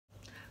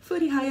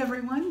Foodie, hi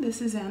everyone,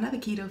 this is Anna, the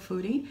Keto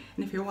Foodie,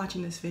 and if you're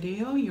watching this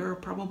video, you're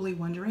probably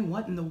wondering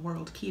what in the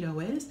world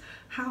keto is,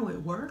 how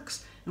it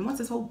works, and what's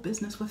this whole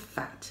business with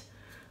fat.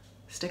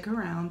 Stick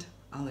around,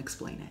 I'll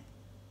explain it.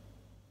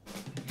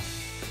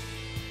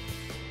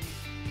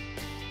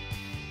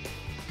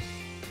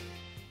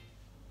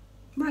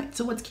 Right,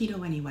 so what's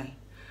keto anyway?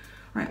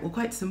 Right, well,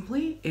 quite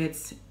simply,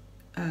 it's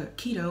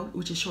keto,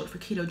 which is short for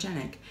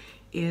ketogenic,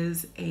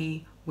 is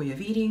a way of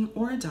eating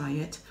or a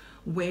diet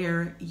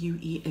where you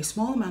eat a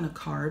small amount of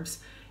carbs,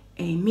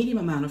 a medium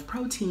amount of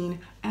protein,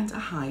 and a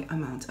high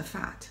amount of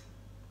fat.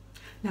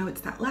 Now,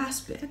 it's that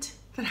last bit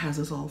that has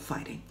us all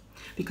fighting,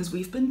 because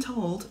we've been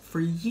told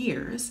for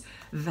years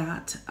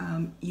that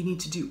you need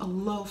to do a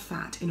low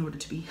fat in order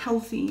to be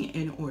healthy,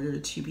 in order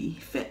to be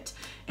fit,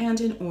 and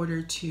in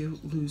order to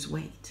lose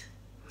weight.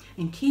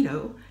 And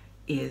keto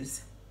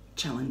is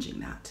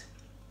challenging that.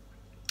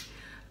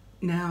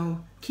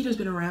 Now, keto's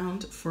been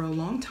around for a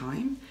long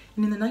time,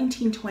 and in the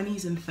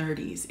 1920s and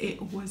 30s, it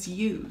was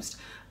used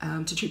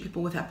to treat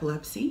people with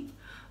epilepsy.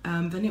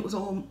 Then it was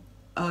all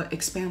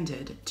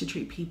expanded to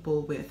treat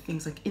people with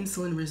things like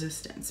insulin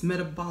resistance,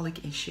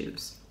 metabolic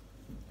issues,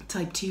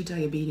 type 2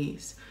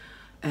 diabetes,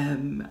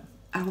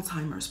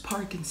 Alzheimer's,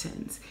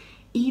 Parkinson's,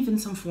 even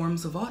some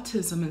forms of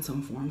autism and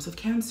some forms of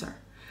cancer.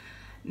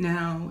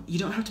 Now, you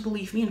don't have to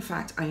believe me. In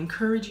fact, I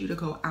encourage you to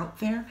go out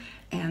there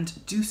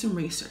and do some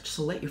research.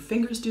 So let your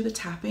fingers do the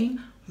tapping,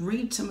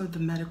 read some of the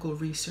medical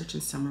research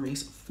and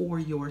summaries for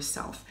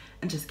yourself,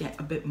 and just get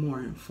a bit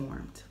more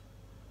informed.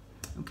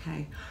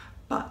 Okay,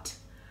 but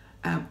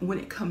when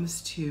it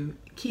comes to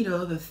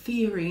keto, the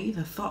theory,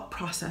 the thought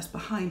process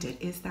behind it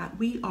is that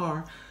we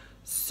are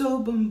so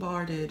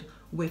bombarded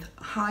with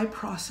high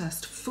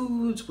processed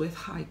foods, with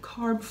high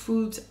carb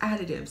foods,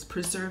 additives,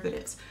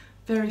 preservatives,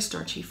 very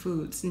starchy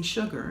foods and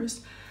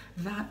sugars,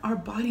 that our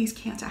bodies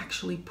can't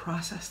actually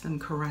process them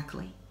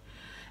correctly.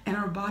 And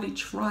our body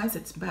tries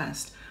its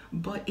best,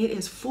 but it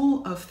is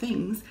full of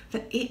things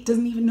that it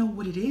doesn't even know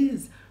what it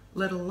is,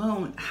 let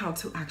alone how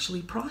to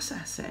actually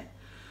process it.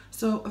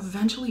 So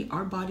eventually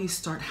our bodies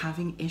start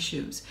having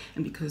issues,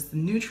 and because the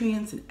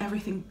nutrients and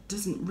everything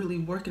doesn't really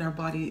work in our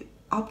body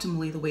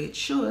optimally the way it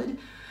should,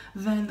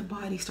 then the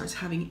body starts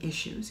having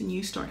issues, and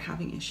you start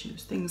having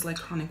issues. Things like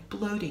chronic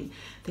bloating,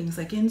 things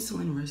like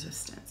insulin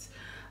resistance,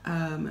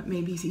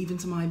 maybe even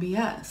some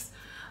IBS.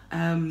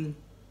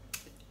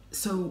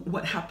 So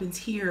what happens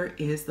here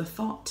is the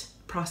thought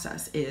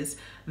process is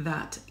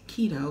that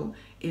keto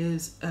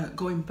is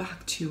going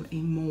back to a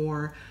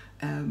more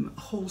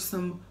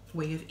wholesome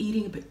way of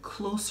eating, a bit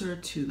closer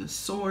to the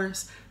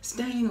source,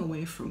 staying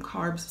away from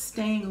carbs,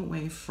 staying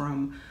away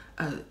from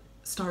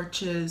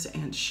starches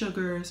and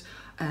sugars,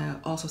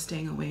 also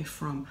staying away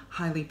from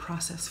highly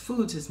processed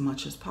foods as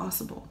much as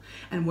possible,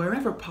 and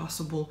wherever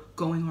possible,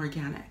 going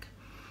organic.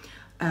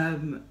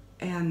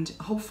 And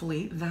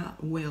hopefully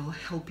that will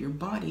help your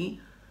body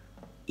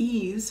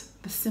ease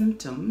the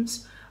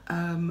symptoms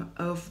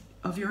of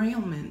your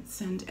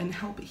ailments and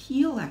help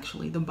heal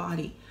actually the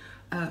body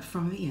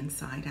from the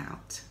inside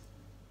out.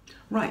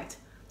 Right,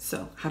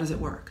 so how does it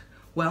work?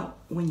 Well,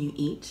 when you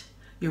eat,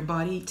 your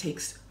body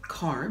takes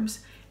carbs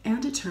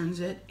and it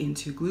turns it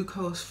into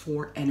glucose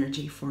for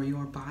energy for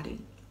your body.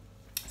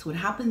 So what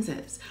happens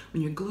is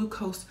when your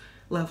glucose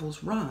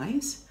levels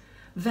rise,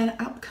 then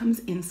up comes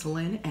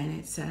insulin and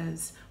it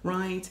says,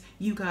 right,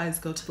 you guys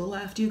go to the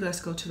left, you guys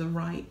go to the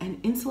right,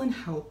 and insulin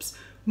helps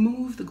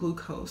move the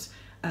glucose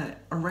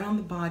around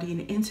the body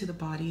and into the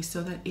body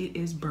so that it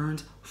is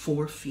burned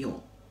for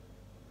fuel.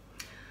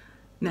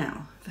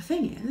 Now, the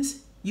thing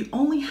is, you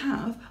only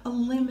have a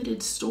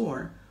limited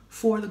store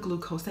for the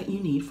glucose that you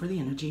need for the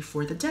energy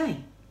for the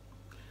day.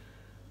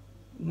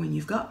 When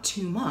you've got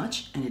too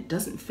much and it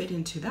doesn't fit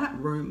into that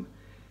room,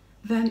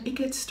 then it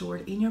gets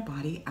stored in your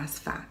body as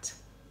fat.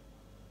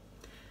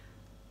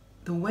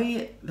 The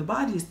way the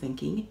body is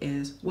thinking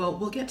is, well,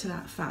 we'll get to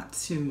that fat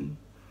soon,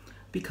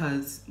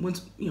 because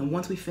once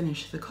we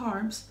finish the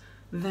carbs,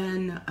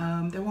 then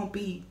there won't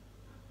be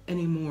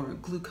any more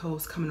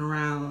glucose coming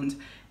around,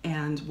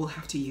 and we'll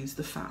have to use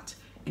the fat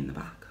in the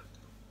back.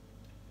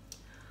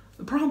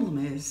 The problem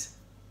is,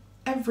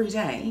 every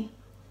day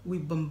we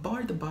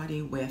bombard the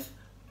body with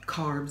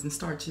carbs and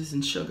starches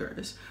and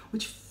sugars,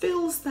 which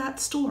fills that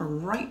store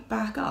right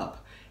back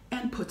up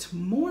and puts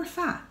more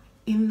fat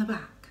in the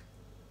back.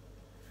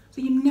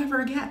 So you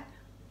never get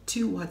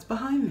to what's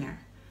behind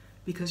there,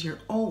 because you're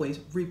always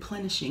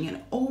replenishing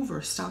and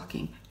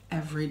overstocking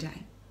every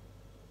day.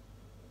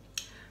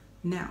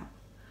 Now,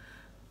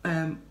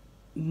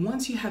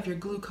 once you have your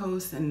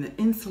glucose and the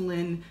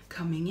insulin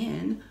coming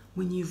in,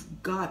 when you're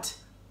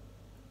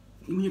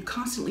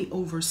constantly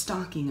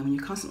overstocking and when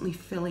you're constantly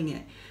filling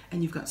it,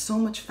 and you've got so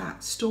much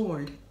fat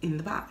stored in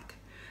the back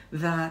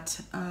that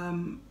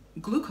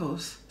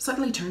glucose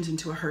suddenly turns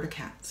into a herd of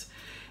cats.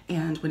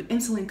 And when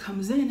insulin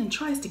comes in and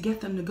tries to get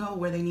them to go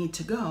where they need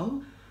to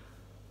go,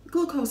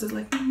 glucose is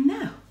like,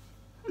 no,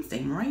 I'm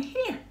staying right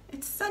here.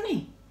 It's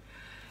sunny.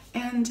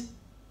 And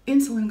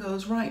insulin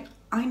goes, right,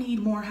 I need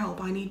more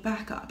help. I need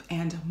backup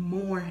and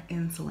more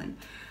insulin.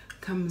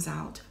 comes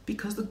out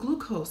because the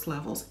glucose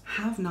levels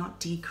have not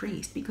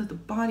decreased, because the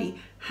body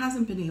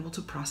hasn't been able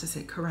to process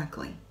it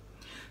correctly.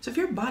 So if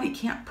your body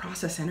can't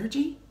process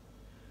energy,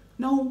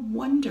 no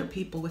wonder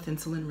people with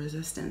insulin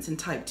resistance and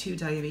type 2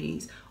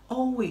 diabetes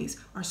always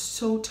are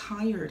so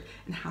tired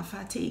and have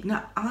fatigue.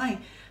 Now, I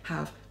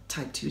have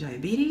type 2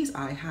 diabetes,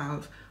 I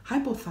have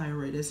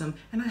hypothyroidism,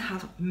 and I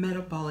have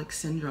metabolic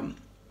syndrome.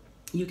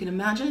 You can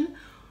imagine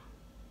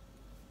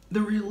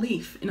the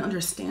relief in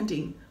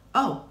understanding,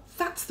 oh,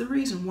 that's the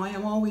reason why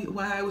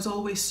I was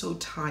always so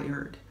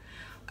tired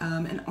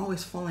and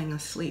always falling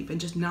asleep and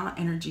just not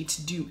energy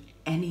to do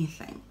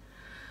anything.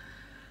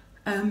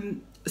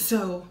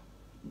 So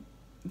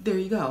there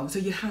you go. So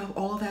you have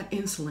all that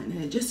insulin,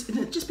 and it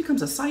just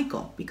becomes a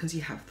cycle, because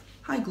you have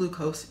high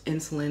glucose,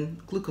 insulin,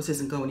 glucose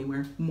doesn't go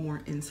anywhere,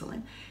 more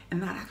insulin,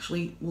 and that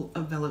actually will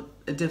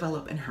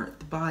develop and hurt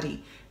the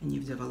body, and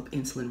you develop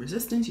insulin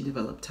resistance, you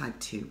develop type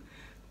 2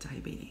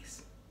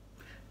 diabetes.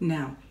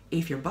 Now,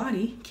 if your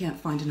body can't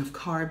find enough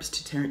carbs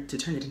to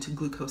turn it into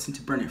glucose and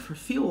to burn it for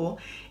fuel,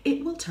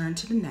 it will turn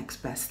to the next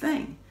best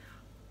thing,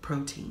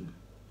 protein.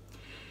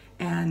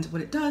 And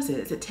what it does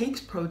is it takes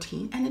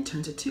protein and it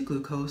turns it to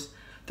glucose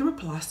through a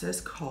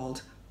process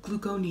called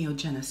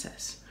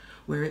gluconeogenesis,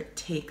 where it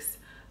takes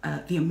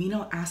the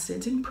amino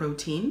acids in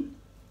protein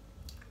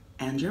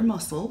and your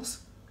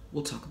muscles,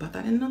 we'll talk about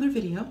that in another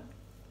video,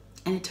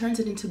 and it turns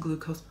it into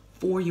glucose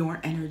for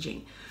your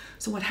energy.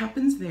 So what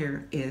happens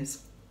there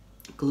is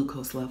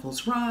glucose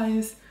levels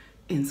rise,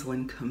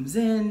 insulin comes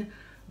in,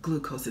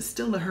 glucose is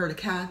still a herd of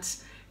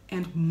cats,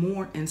 and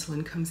more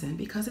insulin comes in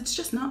because it's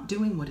just not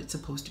doing what it's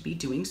supposed to be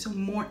doing, so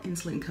more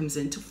insulin comes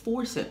in to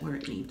force it where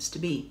it needs to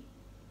be.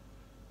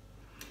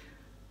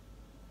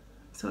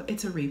 So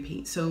it's a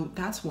repeat. So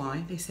that's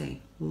why they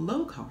say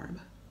low carb,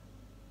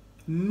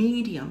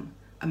 medium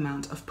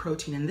amount of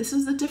protein. And this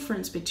is the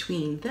difference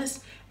between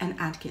this and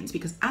Atkins,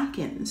 because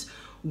Atkins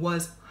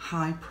was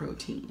high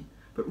protein,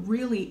 but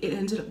really it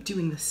ended up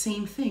doing the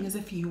same thing as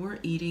if you were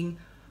eating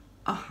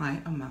a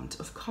high amount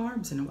of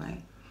carbs in a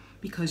way,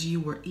 because you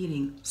were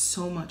eating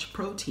so much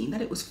protein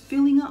that it was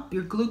filling up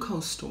your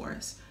glucose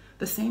stores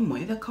the same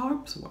way that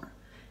carbs were.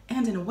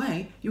 And in a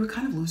way, you were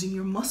kind of losing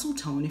your muscle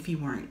tone if you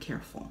weren't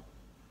careful.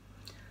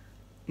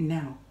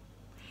 Now,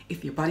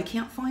 if your body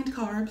can't find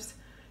carbs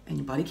and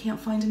your body can't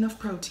find enough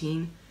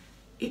protein,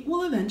 it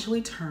will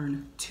eventually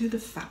turn to the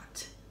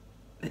fat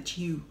that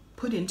you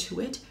put into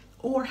it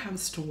or have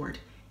stored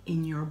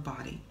in your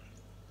body.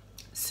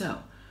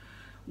 So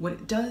what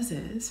it does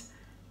is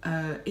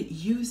it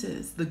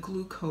uses the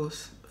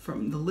glucose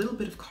from the little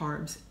bit of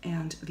carbs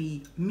and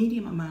the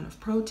medium amount of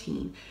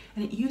protein,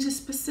 and it uses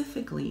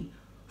specifically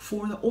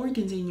for the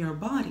organs in your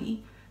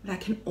body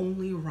that can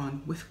only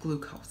run with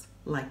glucose,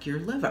 like your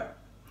liver.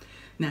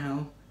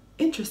 Now,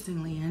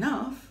 interestingly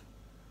enough,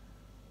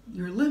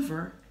 your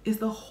liver is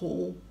the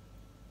whole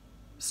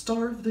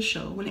star of the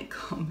show when it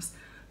comes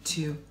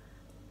to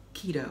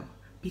keto,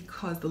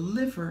 because the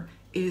liver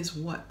is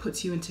what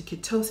puts you into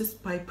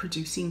ketosis by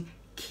producing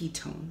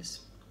ketones.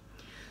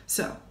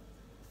 So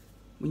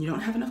when you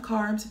don't have enough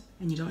carbs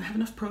and you don't have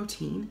enough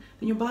protein,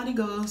 then your body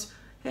goes,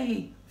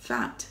 hey,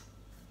 fat,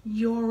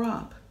 you're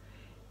up.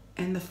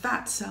 And the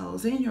fat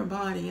cells in your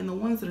body and the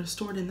ones that are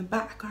stored in the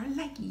back are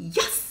like,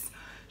 yes,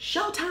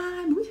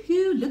 showtime,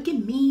 woohoo, look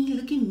at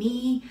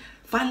me,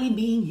 finally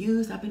being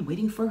used, I've been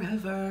waiting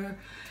forever.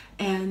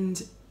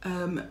 And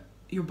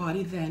your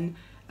body then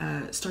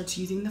starts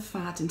using the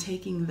fat and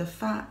taking the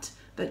fat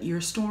that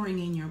you're storing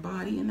in your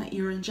body and that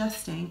you're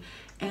ingesting,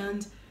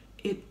 and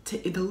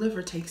the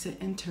liver takes it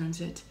and turns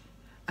it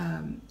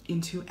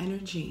into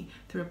energy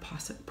through a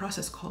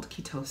process called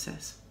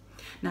ketosis.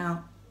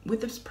 Now,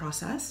 with this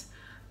process,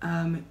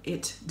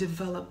 it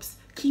develops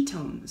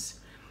ketones,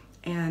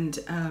 and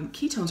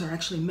ketones are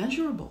actually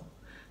measurable.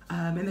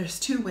 And there's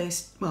three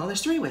ways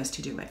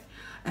to do it.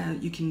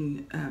 You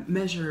can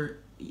measure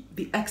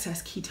the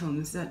excess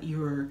ketones that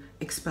you're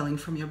expelling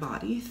from your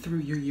body through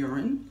your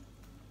urine,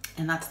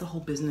 and that's the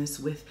whole business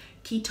with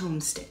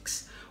ketone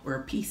sticks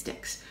or pee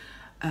sticks,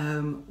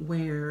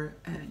 where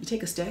you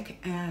take a stick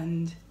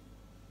and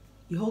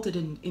you hold it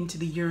into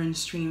the urine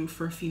stream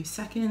for a few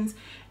seconds,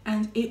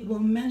 and it will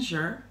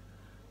measure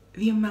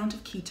the amount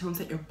of ketones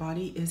that your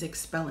body is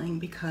expelling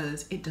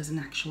because it doesn't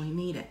actually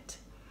need it.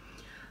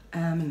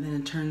 And then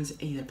it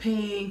turns either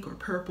pink or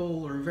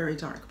purple or very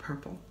dark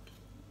purple.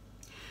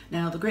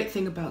 Now, the great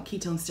thing about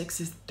ketone sticks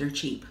is they're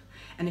cheap.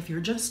 And if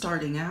you're just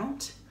starting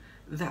out,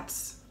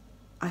 that's,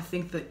 I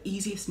think, the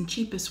easiest and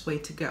cheapest way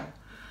to go,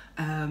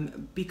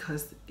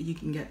 because you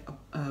can get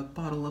a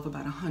bottle of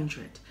about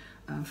 100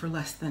 for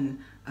less than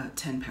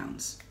 10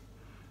 pounds.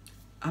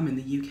 I'm in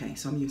the UK,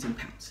 so I'm using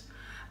pounds.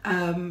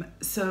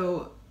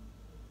 So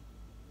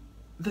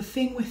the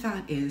thing with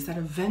that is that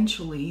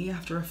eventually,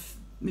 after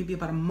maybe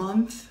about a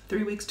month,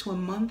 3 weeks to a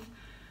month,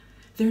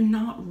 they're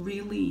not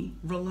really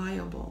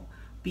reliable,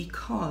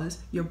 because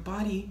your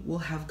body will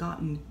have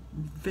gotten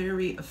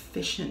very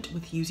efficient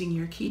with using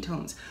your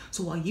ketones.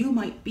 So while you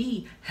might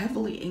be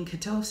heavily in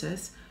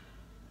ketosis,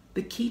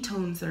 the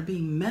ketones that are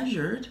being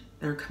measured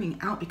that are coming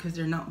out because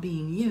they're not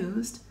being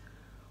used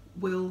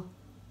will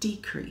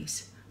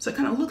decrease. So it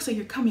kind of looks like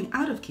you're coming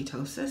out of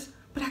ketosis,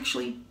 but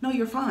actually, no,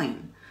 you're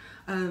fine.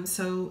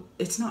 So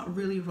it's not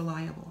really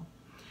reliable.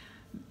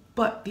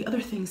 But the other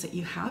things that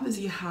you have is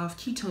you have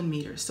ketone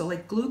meters. So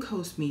like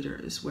glucose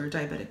meters, where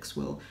diabetics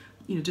will,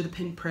 do the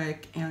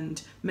pinprick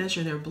and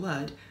measure their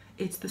blood.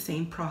 It's the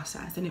same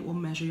process, and it will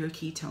measure your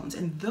ketones.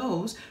 And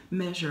those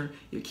measure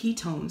your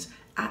ketones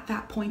at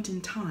that point in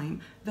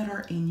time that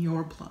are in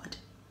your blood.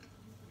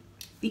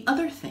 The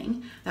other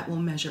thing that will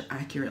measure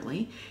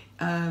accurately,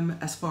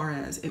 as far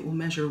as it will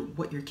measure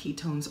what your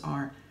ketones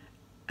are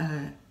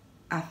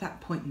at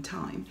that point in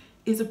time,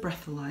 is a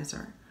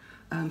breathalyzer,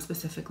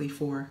 specifically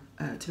to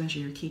measure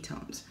your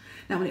ketones.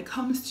 Now, when it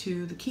comes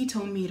to the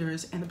ketone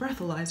meters and the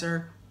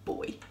breathalyzer,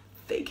 boy,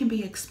 they can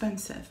be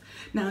expensive.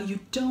 Now, you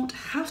don't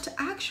have to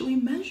actually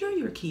measure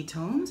your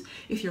ketones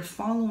if you're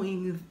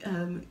following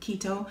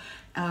keto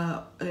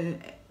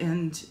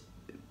and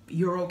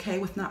you're okay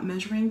with not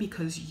measuring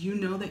because you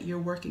know that you're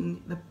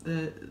working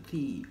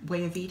the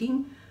way of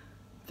eating,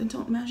 then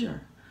don't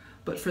measure.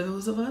 But for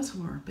those of us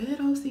who are a bit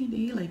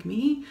OCD like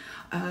me,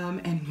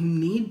 and who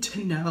need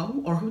to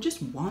know or who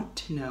just want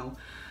to know,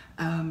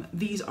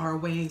 these are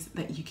ways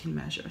that you can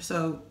measure.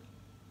 So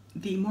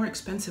the more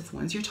expensive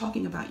ones, you're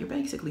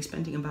basically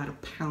spending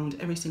about £1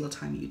 every single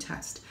time you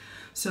test.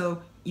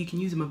 So you can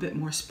use them a bit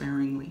more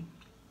sparingly.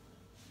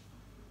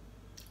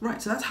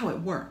 Right, so that's how it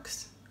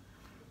works.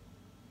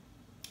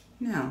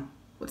 Now,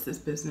 what's this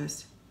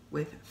business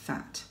with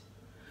fat?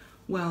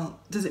 Well,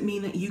 does it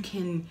mean that you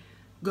can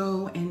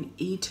go and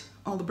eat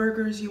all the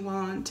burgers you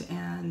want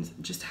and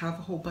just have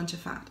a whole bunch of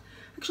fat?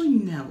 Actually,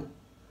 no.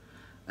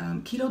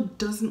 Keto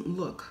doesn't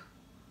look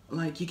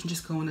like you can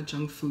just go on a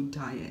junk food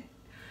diet.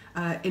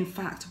 In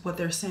fact, what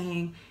they're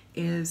saying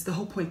is the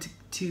whole point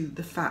to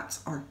the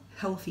fats are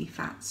healthy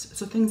fats.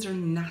 So things are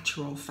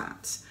natural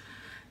fats.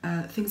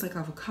 Things like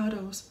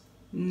avocados,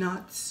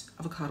 nuts,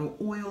 avocado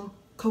oil,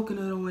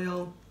 coconut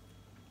oil,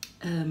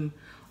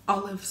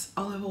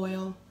 olive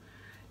oil,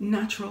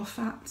 natural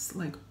fats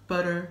like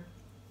butter,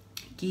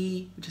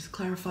 ghee, which is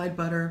clarified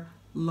butter,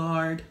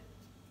 lard,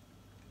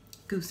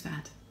 goose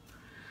fat,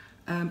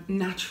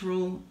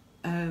 natural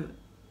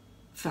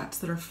fats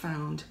that are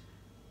found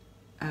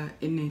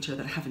in nature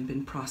that haven't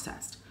been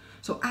processed.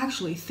 So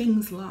actually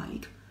things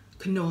like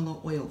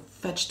canola oil,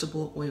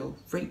 vegetable oil,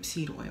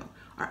 rapeseed oil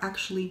are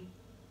actually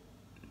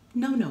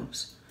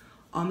no-nos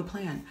on the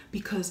plan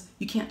because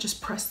you can't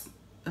just press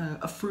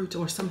a fruit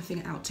or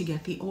something out to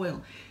get the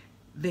oil.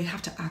 They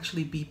have to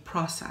actually be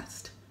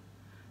processed.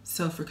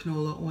 So for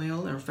canola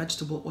oil or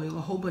vegetable oil,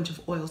 a whole bunch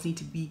of oils need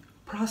to be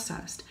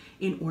processed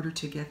in order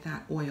to get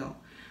that oil.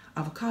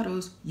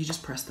 Avocados, you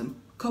just press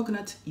them.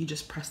 Coconuts, you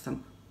just press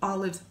them.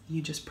 Olives,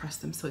 you just press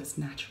them, so it's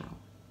natural.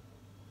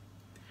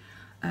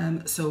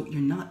 So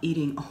you're not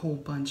eating a whole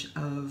bunch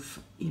of,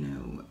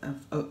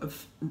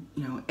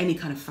 any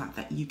kind of fat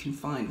that you can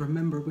find.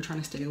 Remember, we're trying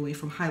to stay away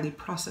from highly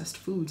processed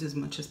foods as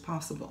much as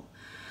possible.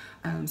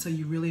 So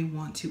you really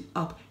want to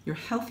up your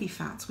healthy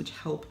fats, which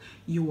help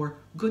your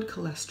good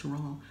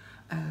cholesterol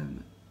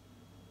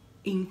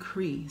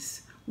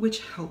increase,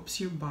 which helps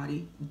your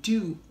body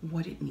do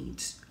what it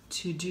needs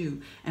to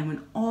do. And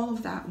when all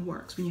of that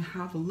works, when you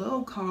have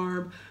low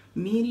carb,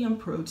 medium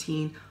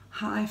protein,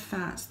 high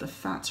fats, the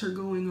fats are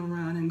going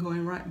around and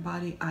going, right,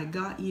 body, I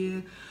got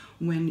you.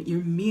 When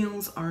your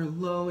meals are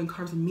low in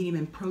carbs and medium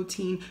in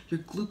protein, your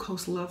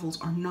glucose levels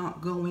are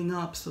not going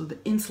up, so the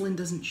insulin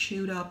doesn't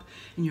shoot up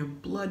and your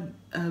blood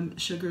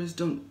sugars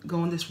don't go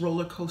on this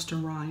roller coaster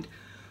ride.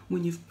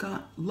 When you've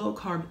got low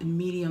carb and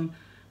medium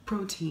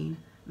protein,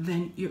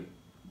 then your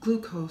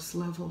glucose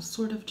levels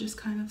sort of just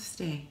kind of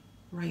stay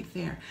right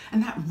there.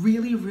 And that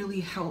really,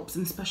 really helps,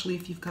 and especially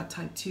if you've got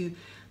type 2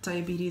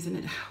 diabetes, and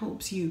it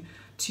helps you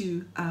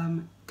to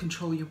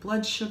control your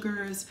blood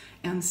sugars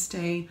and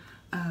stay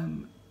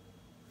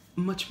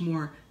much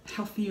more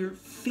healthier,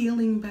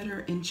 feeling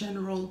better in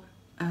general,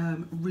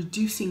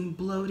 reducing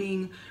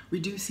bloating,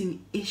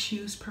 reducing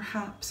issues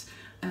perhaps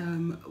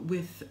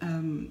with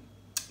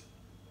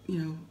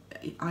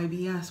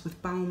IBS,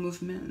 with bowel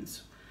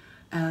movements,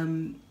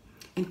 and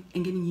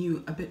getting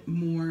you a bit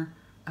more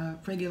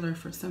regular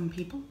for some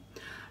people,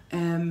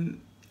 and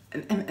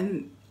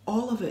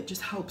all of it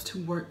just helps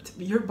to work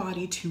your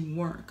body to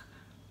work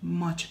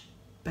much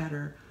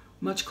better,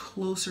 much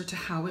closer to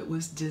how it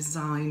was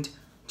designed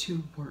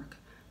to work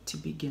to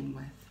begin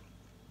with.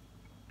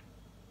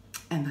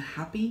 And the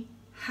happy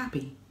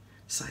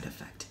side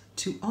effect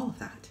to all of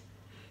that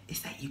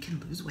is that you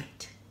can lose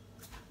weight.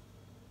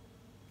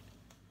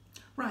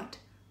 Right,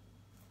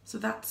 so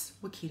that's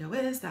what keto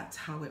is, that's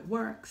how it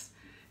works.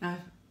 Now,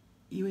 if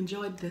you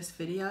enjoyed this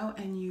video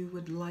and you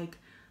would like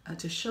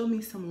to show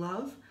me some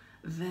love,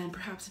 then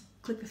perhaps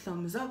click the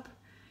thumbs up.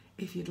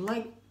 If you'd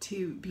like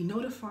to be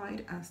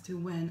notified as to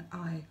when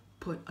I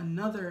put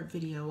another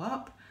video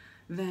up,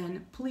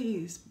 then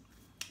please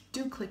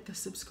do click the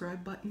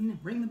subscribe button and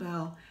ring the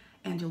bell,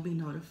 and you'll be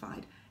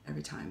notified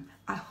every time.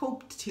 I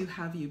hope to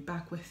have you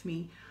back with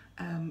me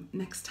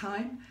next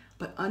time,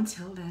 but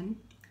until then,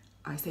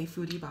 I say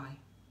foodie bye.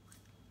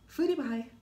 Foodie bye.